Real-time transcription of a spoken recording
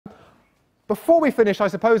before we finish, I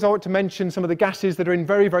suppose I ought to mention some of the gases that are in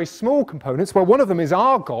very, very small components. Well, one of them is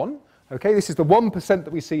argon. Okay, this is the 1%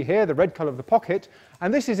 that we see here, the red colour of the pocket,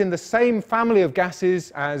 and this is in the same family of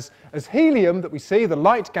gases as helium that we see, the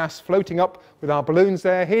light gas floating up with our balloons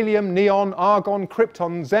there, helium, neon, argon,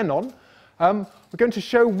 krypton, xenon. We're going to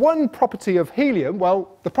show one property of helium.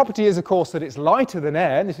 Well, the property is, of course, that it's lighter than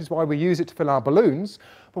air, and this is why we use it to fill our balloons.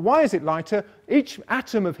 But why is it lighter? Each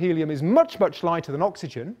atom of helium is much, much lighter than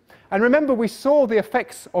oxygen. And remember, we saw the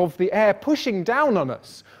effects of the air pushing down on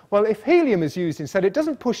us. Well, if helium is used instead, it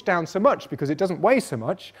doesn't push down so much because it doesn't weigh so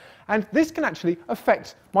much. And this can actually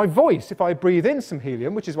affect my voice if I breathe in some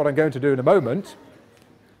helium, which is what I'm going to do in a moment.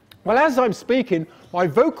 Well, as I'm speaking, my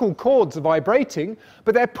vocal cords are vibrating,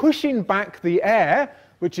 but they're pushing back the air,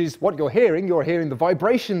 which is what you're hearing the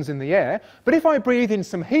vibrations in the air. But if I breathe in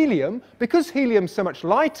some helium, because helium's so much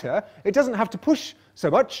lighter, it doesn't have to push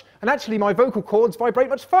so much, and actually my vocal cords vibrate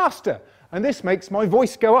much faster, and this makes my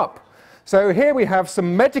voice go up. So here we have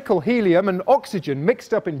some medical helium and oxygen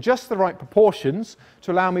mixed up in just the right proportions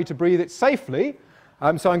to allow me to breathe it safely.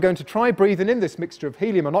 So I'm going to try breathing in this mixture of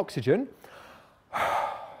helium and oxygen.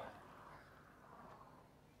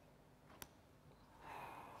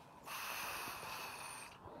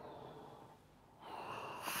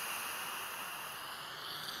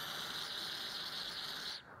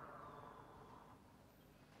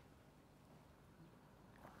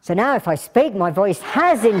 So now if I speak, my voice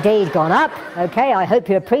has indeed gone up. Okay, I hope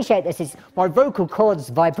you appreciate this. Is my vocal cords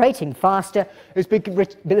vibrating faster. It's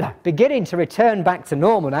beginning to return back to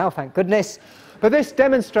normal now, thank goodness. But this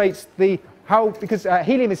demonstrates because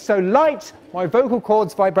helium is so light, my vocal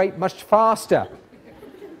cords vibrate much faster.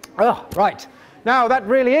 Oh, right. Now that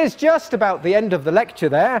really is just about the end of the lecture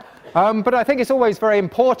there. But I think it's always very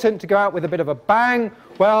important to go out with a bit of a bang.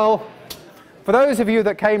 Well, for those of you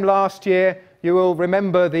that came last year, you will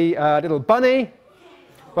remember the little bunny.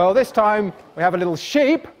 Well, this time we have a little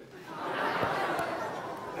sheep.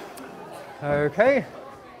 Okay.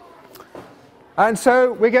 And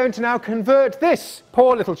so we're going to now convert this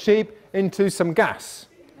poor little sheep into some gas,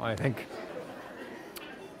 I think.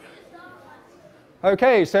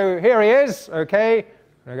 Okay, so here he is. Okay,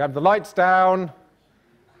 we have the lights down.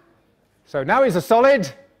 So now he's a solid,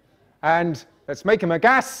 and let's make him a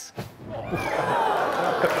gas.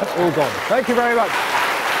 All gone. Thank you very much.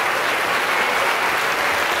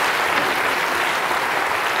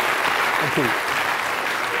 Thank you.